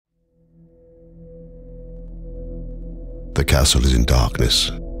The castle is in darkness.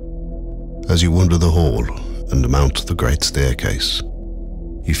 As you wander the hall and mount the great staircase,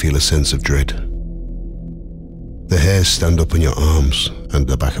 you feel a sense of dread. The hairs stand up on your arms and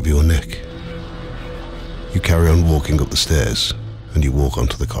the back of your neck. You carry on walking up the stairs and you walk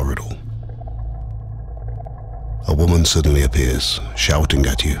onto the corridor. A woman suddenly appears, shouting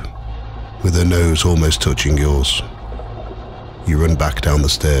at you, with her nose almost touching yours. You run back down the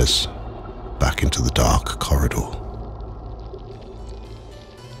stairs, back into the dark corridor.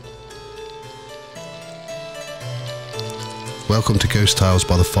 Welcome to Ghost Tales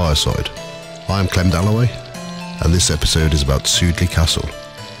by the Fireside. I am Clem Dalloway, and this episode is about Sudeley Castle,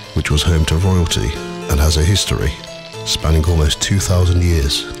 which was home to royalty and has a history spanning almost 2,000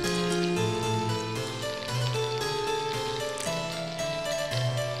 years.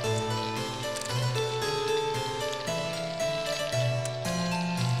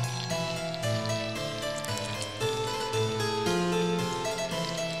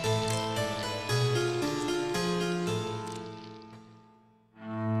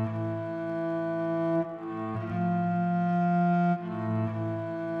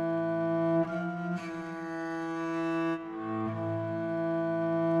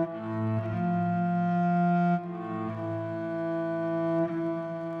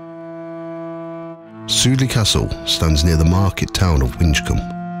 Sudeley Castle stands near the market town of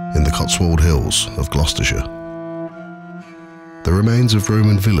Winchcombe in the Cotswold Hills of Gloucestershire. The remains of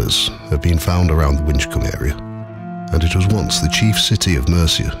Roman villas have been found around the Winchcombe area, and it was once the chief city of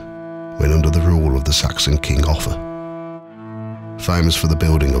Mercia when under the rule of the Saxon king Offa. Famous for the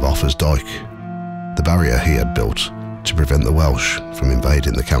building of Offa's Dyke, the barrier he had built to prevent the Welsh from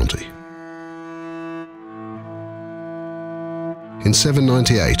invading the county. In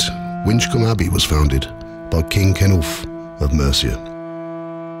 798, Winchcombe Abbey was founded by King Cenulf of Mercia,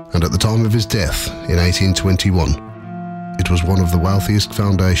 and at the time of his death in 1821, it was one of the wealthiest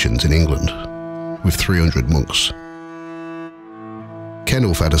foundations in England, with 300 monks.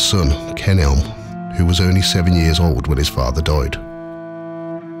 Cenulf had a son, Kenelm, who was only 7 years old when his father died.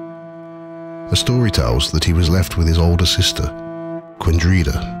 A story tells that he was left with his older sister,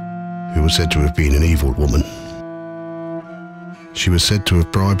 Gwendrida, who was said to have been an evil woman. She was said to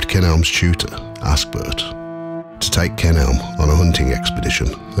have bribed Kenelm's tutor, Askbert, to take Kenelm on a hunting expedition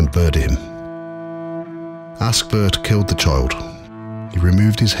and murder him. Askbert killed the child. He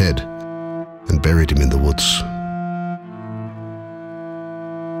removed his head and buried him in the woods.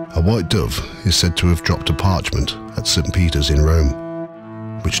 A white dove is said to have dropped a parchment at St. Peter's in Rome,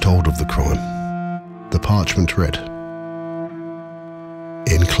 which told of the crime. The parchment read,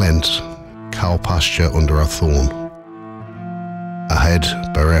 "In Clent, cow pasture under a thorn. Ahead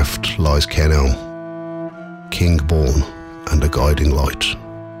bereft lies Kenelm, king born and a guiding light."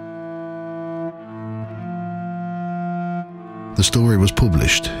 The story was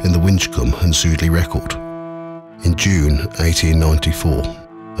published in the Winchcombe and Sudeley Record in June 1894,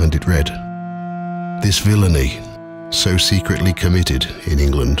 and it read, "This villainy, so secretly committed in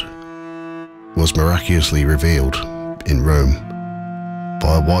England, was miraculously revealed in Rome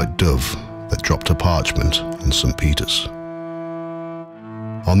by a white dove that dropped a parchment on St. Peter's.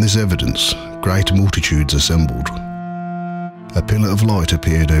 On this evidence, great multitudes assembled. A pillar of light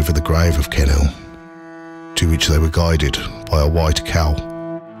appeared over the grave of Kenelm, to which they were guided by a white cow,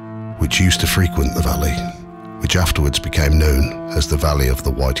 which used to frequent the valley, which afterwards became known as the Valley of the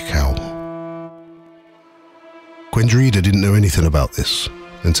White Cow." Gwendrida didn't know anything about this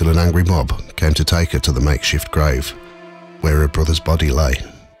until an angry mob came to take her to the makeshift grave, where her brother's body lay.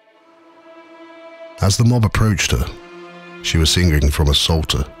 As the mob approached her, she was singing from a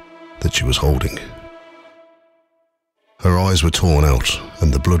psalter that she was holding. Her eyes were torn out,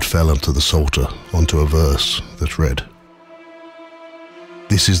 and the blood fell onto the psalter onto a verse that read,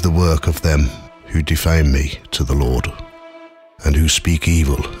 "This is the work of them who defame me to the Lord, and who speak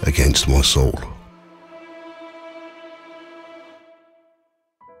evil against my soul."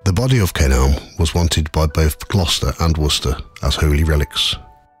 The body of Kenelm was wanted by both Gloucester and Worcester as holy relics,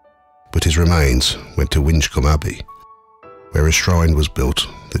 but his remains went to Winchcombe Abbey, where a shrine was built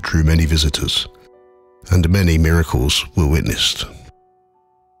that drew many visitors, and many miracles were witnessed.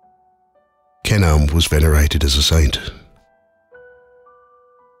 Kenelm was venerated as a saint.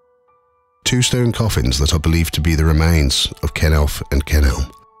 Two stone coffins that are believed to be the remains of Cenulf and Kenelm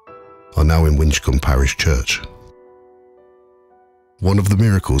are now in Winchcombe Parish Church. One of the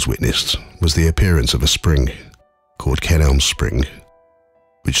miracles witnessed was the appearance of a spring called Kenelm Spring,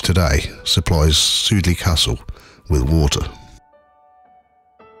 which today supplies Sudeley Castle with water.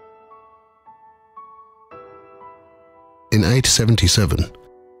 In 877,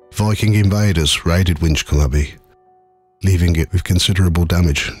 Viking invaders raided Winchcombe Abbey, leaving it with considerable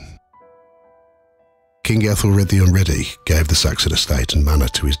damage. King Ethelred the Unready gave the Saxon estate and manor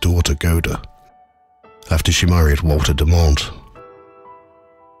to his daughter Goda, after she married Walter de Mont.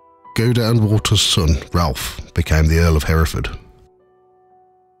 Goda and Walter's son, Ralph, became the Earl of Hereford.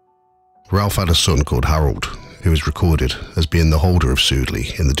 Ralph had a son called Harold, who is recorded as being the holder of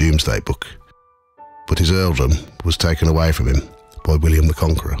Sudeley in the Domesday Book, but his earldom was taken away from him by William the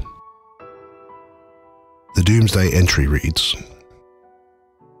Conqueror. The Domesday entry reads,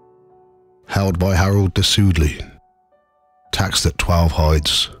 "Held by Harold de Sudeley, taxed at 12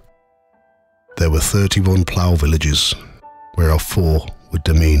 hides. There were 31 plough villages, whereof 4 were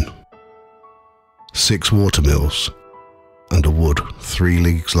demesne, 6 water mills, and a wood 3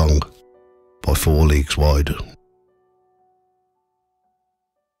 leagues long by 4 leagues wide."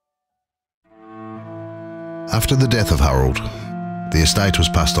 After the death of Harold, the estate was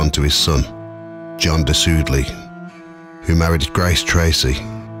passed on to his son, John de Sudeley, who married Grace Tracy,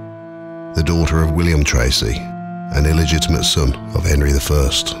 the daughter of William Tracy, an illegitimate son of Henry I.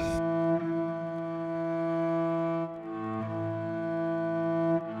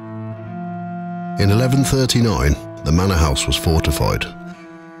 In 1139, the manor house was fortified,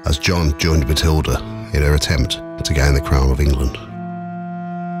 as John joined Matilda in her attempt to gain the crown of England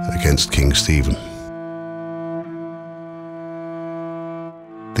against King Stephen.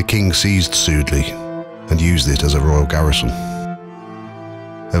 The king seized Sudeley and used it as a royal garrison.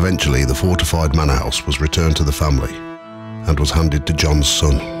 Eventually, the fortified manor house was returned to the family and was handed to John's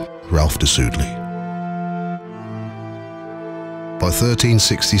son, Ralph de Sudeley. By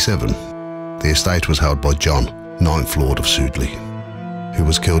 1367, the estate was held by John, 9th Lord of Sudeley, who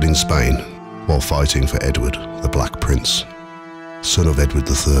was killed in Spain while fighting for Edward, the Black Prince, son of Edward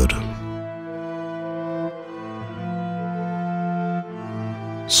III.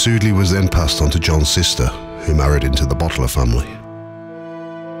 Sudeley was then passed on to John's sister, who married into the Boteler family.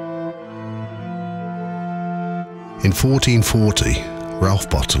 In 1440, Ralph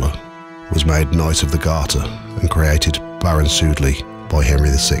Boteler was made Knight of the Garter and created Baron Sudeley by Henry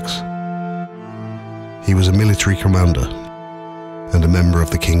VI. He was a military commander and a member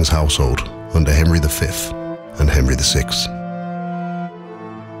of the king's household under Henry V and Henry VI.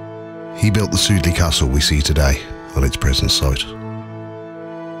 He built the Sudeley Castle we see today on its present site.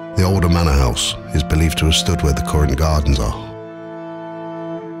 The older manor house is believed to have stood where the current gardens are.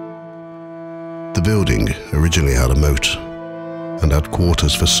 The building originally had a moat and had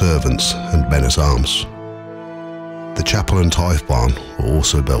quarters for servants and men-at-arms. The chapel and tithe barn were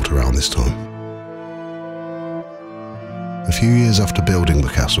also built around this time. A few years after building the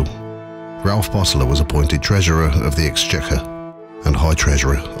castle, Ralph Boteler was appointed Treasurer of the Exchequer and High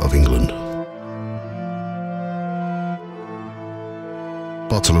Treasurer of England.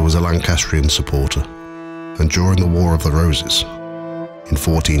 Boteler was a Lancastrian supporter, and during the War of the Roses, in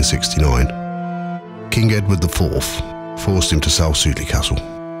 1469, King Edward IV forced him to sell Sudeley Castle.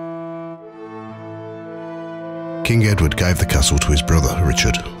 King Edward gave the castle to his brother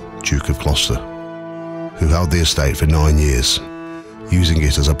Richard, Duke of Gloucester, who held the estate for 9 years, using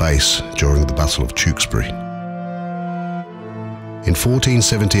it as a base during the Battle of Tewkesbury. In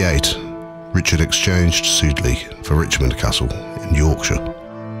 1478, Richard exchanged Sudeley for Richmond Castle in Yorkshire.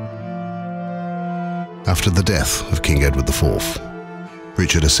 After the death of King Edward IV,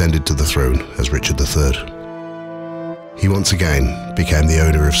 Richard ascended to the throne as Richard III. He once again became the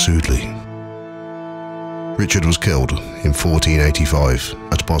owner of Sudeley. Richard was killed in 1485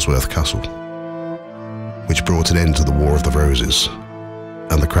 at Bosworth Castle, which brought an end to the War of the Roses,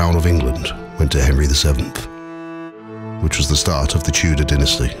 and the crown of England went to Henry VII, which was the start of the Tudor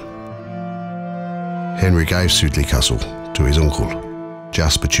dynasty. Henry gave Sudeley Castle to his uncle,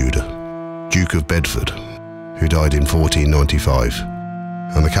 Jasper Tudor, Duke of Bedford, who died in 1495,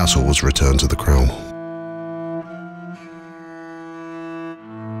 and the castle was returned to the crown.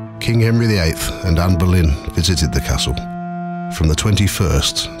 King Henry VIII and Anne Boleyn visited the castle from the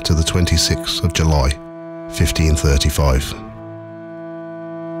 21st to the 26th of July, 1535.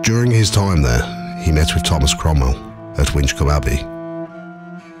 During his time there, he met with Thomas Cromwell at Winchcombe Abbey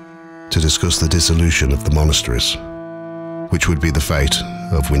to discuss the dissolution of the monasteries, which would be the fate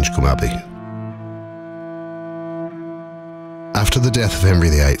of Winchcombe Abbey. After the death of Henry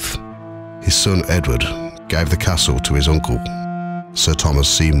VIII, his son Edward gave the castle to his uncle, Sir Thomas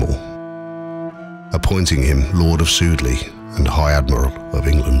Seymour, appointing him Lord of Sudeley and High Admiral of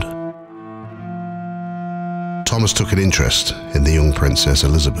England. Thomas took an interest in the young Princess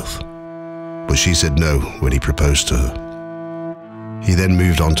Elizabeth, but she said no when he proposed to her. He then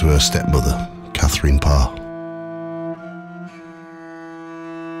moved on to her stepmother, Catherine Parr.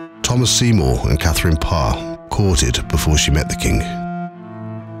 Thomas Seymour and Catherine Parr courted before she met the king.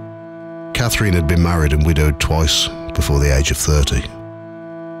 Catherine had been married and widowed twice before the age of 30.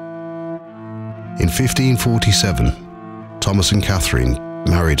 In 1547, Thomas and Catherine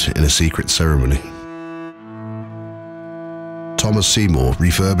married in a secret ceremony. Thomas Seymour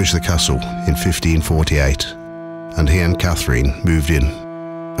refurbished the castle in 1548, and he and Catherine moved in,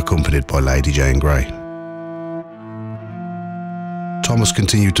 accompanied by Lady Jane Grey. Thomas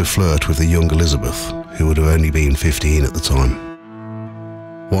continued to flirt with the young Elizabeth, who would have only been 15 at the time.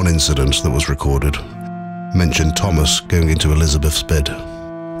 One incident that was recorded mentioned Thomas going into Elizabeth's bed,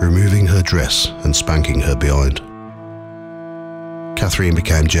 removing her dress and spanking her behind. Catherine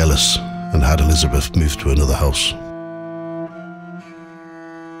became jealous and had Elizabeth moved to another house.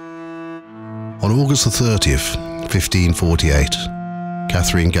 On August the 30th, 1548,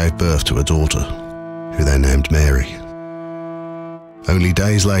 Catherine gave birth to a daughter, who they named Mary. Only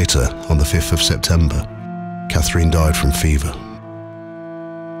days later, on the 5th of September, Catherine died from fever.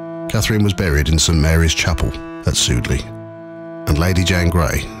 Catherine was buried in St Mary's Chapel at Sudeley, and Lady Jane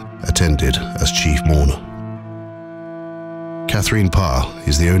Grey attended as chief mourner. Catherine Parr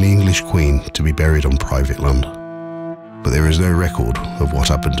is the only English queen to be buried on private land, but there is no record of what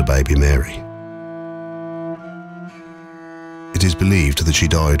happened to baby Mary. It is believed that she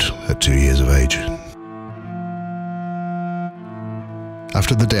died at 2 years of age.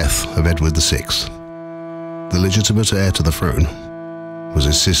 After the death of Edward VI, the legitimate heir to the throne was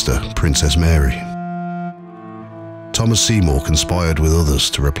his sister, Princess Mary. Thomas Seymour conspired with others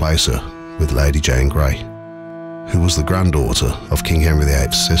to replace her with Lady Jane Grey, who was the granddaughter of King Henry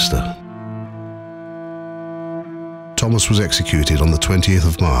VIII's sister. Thomas was executed on the 20th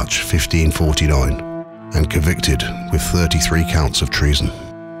of March 1549 and convicted with 33 counts of treason.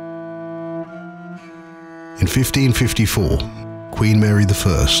 In 1554, Queen Mary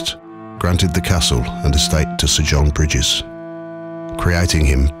I granted the castle and estate to Sir John Bridges, creating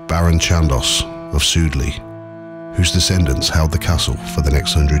him Baron Chandos of Sudeley, whose descendants held the castle for the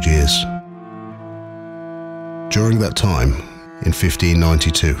next 100 years. During that time, in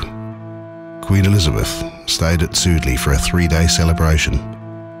 1592, Queen Elizabeth stayed at Sudeley for a 3-day celebration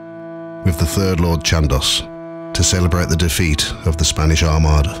with the third Lord Chandos to celebrate the defeat of the Spanish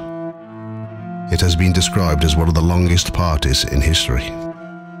Armada. It has been described as one of the longest parties in history.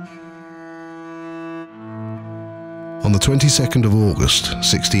 On the 22nd of August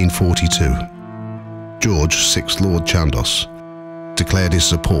 1642, George, 6th Lord Chandos, declared his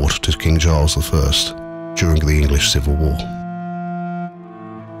support to King Charles I during the English Civil War.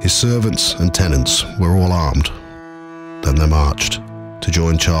 His servants and tenants were all armed. Then they marched to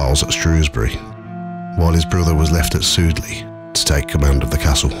join Charles at Shrewsbury, while his brother was left at Sudeley to take command of the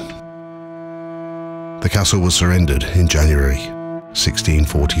castle. The castle was surrendered in January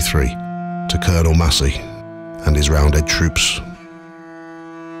 1643 to Colonel Massey and his Roundhead troops.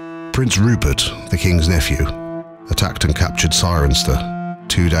 Prince Rupert, the king's nephew, attacked and captured Cirencester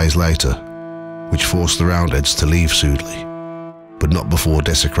 2 days later, which forced the Roundheads to leave Sudeley, but not before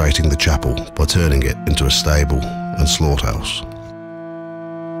desecrating the chapel by turning it into a stable and slaughterhouse.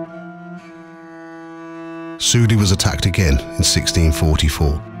 Sudeley was attacked again in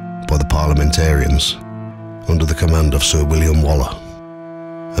 1644 by the Parliamentarians under the command of Sir William Waller,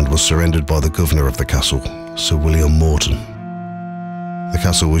 and was surrendered by the governor of the castle, Sir William Morton. The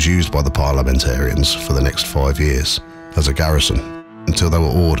castle was used by the Parliamentarians for the next 5 years as a garrison until they were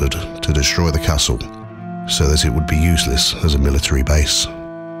ordered to destroy the castle so that it would be useless as a military base.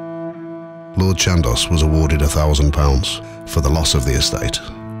 Lord Chandos was awarded £1,000 for the loss of the estate,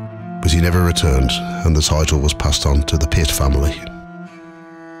 but he never returned, and the title was passed on to the Pitt family.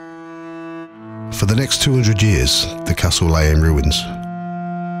 For the next 200 years, the castle lay in ruins,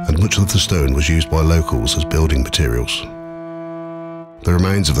 and much of the stone was used by locals as building materials. The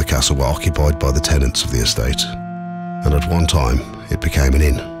remains of the castle were occupied by the tenants of the estate, and at one time it became an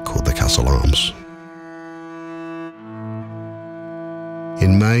inn called the Castle Arms.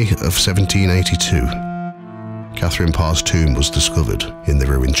 In May of 1782, Catherine Parr's tomb was discovered in the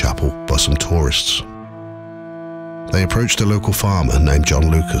ruined chapel by some tourists. They approached a local farmer named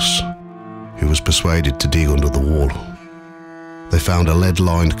John Lucas, who was persuaded to dig under the wall. They found a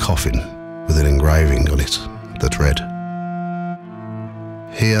lead-lined coffin with an engraving on it that read,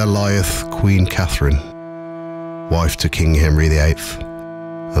 "Here lieth Queen Catherine, wife to King Henry VIII,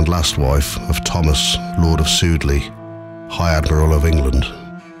 and last wife of Thomas, Lord of Sudeley, High Admiral of England,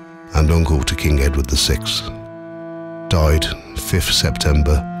 and uncle to King Edward VI. Died 5th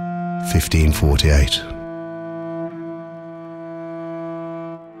September 1548.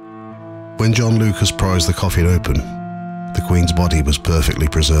 When John Lucas prized the coffin open, the Queen's body was perfectly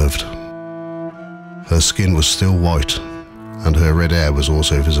preserved. Her skin was still white, and her red hair was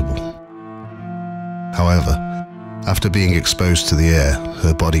also visible. However, after being exposed to the air,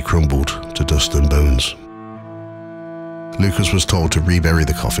 her body crumbled to dust and bones. Lucas was told to rebury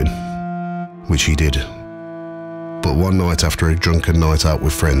the coffin, which he did. But one night after a drunken night out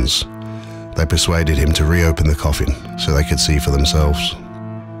with friends, they persuaded him to reopen the coffin so they could see for themselves.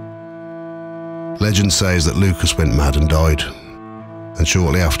 Legend says that Lucas went mad and died, and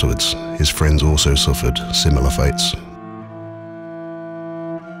shortly afterwards, his friends also suffered similar fates.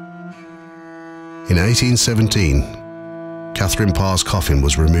 In 1817, Catherine Parr's coffin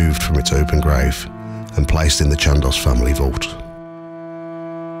was removed from its open grave and placed in the Chandos family vault.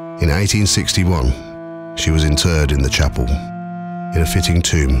 In 1861, she was interred in the chapel, in a fitting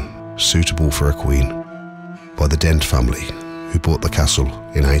tomb suitable for a queen, by the Dent family, who bought the castle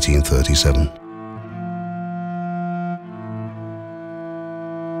in 1837.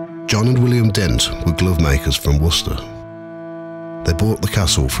 John and William Dent were glove makers from Worcester. They bought the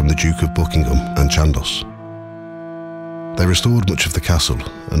castle from the Duke of Buckingham and Chandos. They restored much of the castle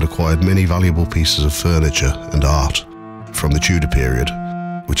and acquired many valuable pieces of furniture and art from the Tudor period,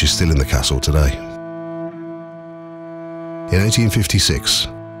 which is still in the castle today. In 1856,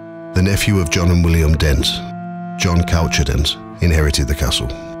 the nephew of John and William Dent, John Coucher Dent, inherited the castle.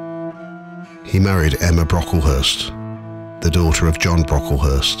 He married Emma Brocklehurst, the daughter of John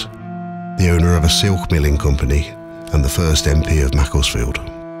Brocklehurst, the owner of a silk milling company and the first MP of Macclesfield.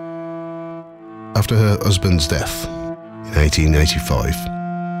 After her husband's death, in 1885,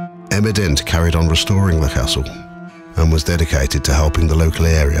 Emma Dent carried on restoring the castle and was dedicated to helping the local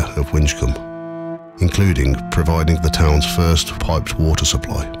area of Winchcombe, including providing the town's first piped water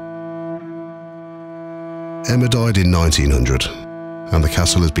supply. Emma died in 1900, and the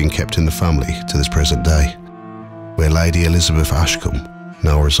castle has been kept in the family to this present day, where Lady Elizabeth Ashcombe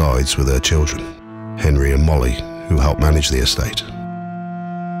now resides with her children, Henry and Molly, who help manage the estate.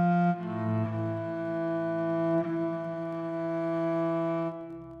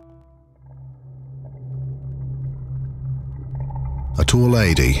 A tall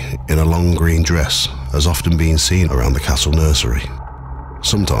lady in a long green dress has often been seen around the castle nursery,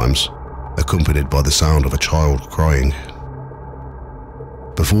 sometimes accompanied by the sound of a child crying.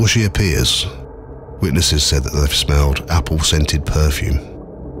 Before she appears, witnesses said that they've smelled apple-scented perfume.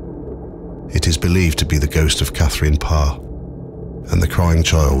 It is believed to be the ghost of Catherine Parr and the crying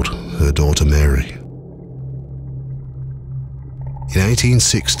child, her daughter Mary. In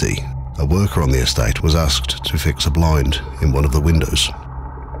 1860, a worker on the estate was asked to fix a blind in one of the windows.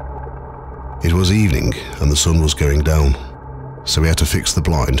 It was evening and the sun was going down, so he had to fix the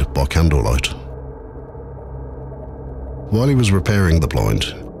blind by candlelight. While he was repairing the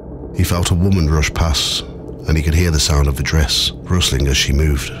blind, he felt a woman rush past, and he could hear the sound of a dress rustling as she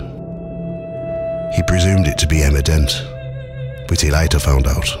moved. He presumed it to be Emma Dent, but he later found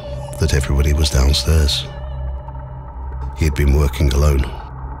out that everybody was downstairs. He had been working alone.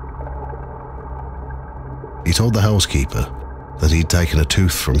 He told the housekeeper that he'd taken a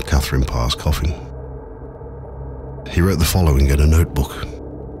tooth from Catherine Parr's coffin. He wrote the following in a notebook.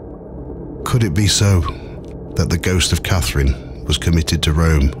 Could it be so that the ghost of Catherine was committed to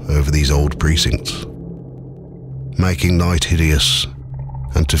roam over these old precincts, making night hideous,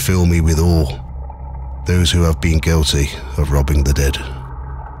 and to fill me with awe those who have been guilty of robbing the dead?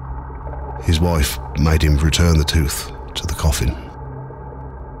 His wife made him return the tooth to the coffin.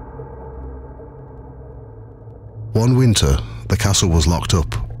 One winter, the castle was locked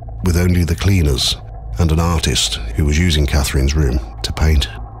up with only the cleaners and an artist who was using Catherine's room to paint.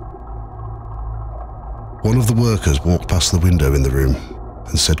 One of the workers walked past the window in the room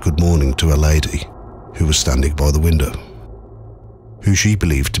and said good morning to a lady who was standing by the window, who she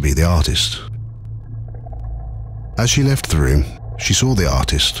believed to be the artist. As she left the room, she saw the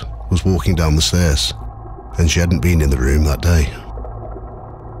artist was walking down the stairs, and she hadn't been in the room that day.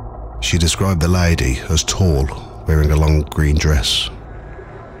 She described the lady as tall, wearing a long green dress.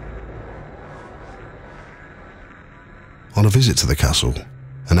 On a visit to the castle,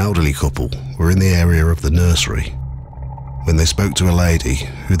 an elderly couple were in the area of the nursery when they spoke to a lady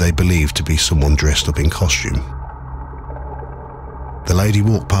who they believed to be someone dressed up in costume. The lady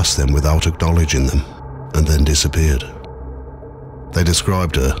walked past them without acknowledging them and then disappeared. They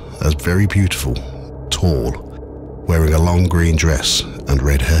described her as very beautiful, tall, wearing a long green dress and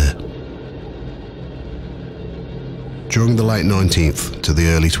red hair. During the late 19th to the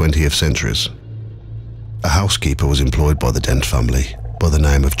early 20th centuries, a housekeeper was employed by the Dent family by the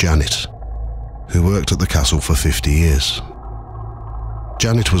name of Janet, who worked at the castle for 50 years.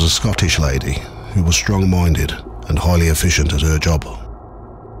 Janet was a Scottish lady who was strong-minded and highly efficient at her job.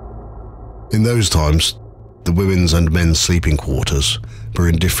 In those times, the women's and men's sleeping quarters were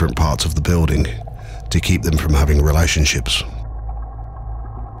in different parts of the building to keep them from having relationships.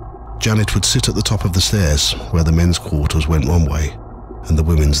 Janet would sit at the top of the stairs where the men's quarters went one way and the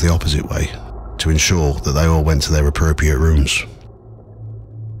women's the opposite way to ensure that they all went to their appropriate rooms.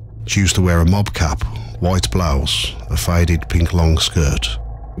 She used to wear a mob cap, white blouse, a faded pink long skirt,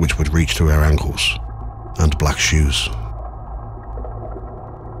 which would reach to her ankles, and black shoes.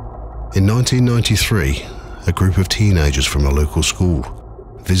 In 1993, a group of teenagers from a local school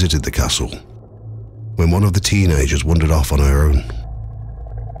visited the castle when one of the teenagers wandered off on her own.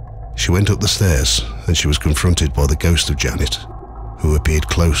 She went up the stairs and she was confronted by the ghost of Janet, who appeared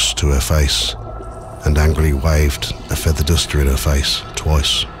close to her face and angrily waved a feather duster in her face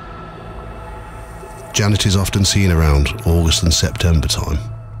twice. Janet is often seen around August and September time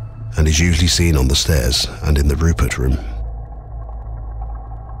and is usually seen on the stairs and in the Rupert room.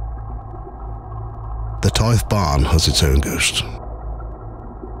 The Tithe Barn has its own ghost.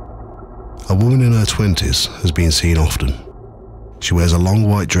 A woman in her 20s has been seen often. She wears a long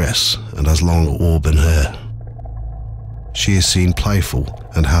white dress and has long auburn hair. She is seen playful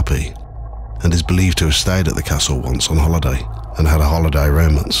and happy and is believed to have stayed at the castle once on holiday and had a holiday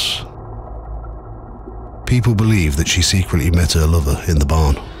romance. People believe that she secretly met her lover in the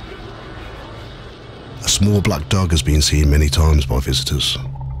barn. A small black dog has been seen many times by visitors,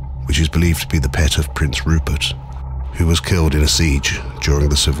 which is believed to be the pet of Prince Rupert, who was killed in a siege during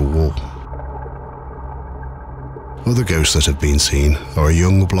the Civil War. Other ghosts that have been seen are a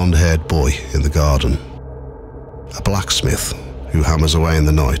young blonde-haired boy in the garden, a blacksmith who hammers away in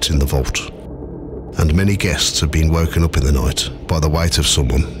the night in the vault, and many guests have been woken up in the night by the weight of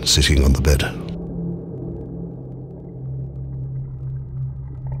someone sitting on the bed.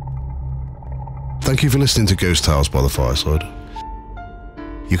 Thank you for listening to Ghost Tales by the Fireside.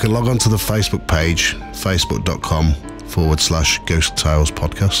 You can log on to the Facebook page, facebook.com/Ghost Tales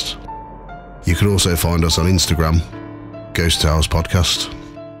Podcast. You can also find us on Instagram, Ghost Tales Podcast.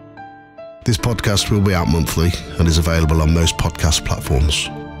 This podcast will be out monthly and is available on most podcast platforms.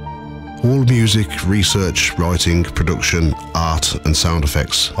 All music, research, writing, production, art and sound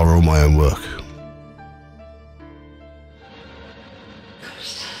effects are all my own work.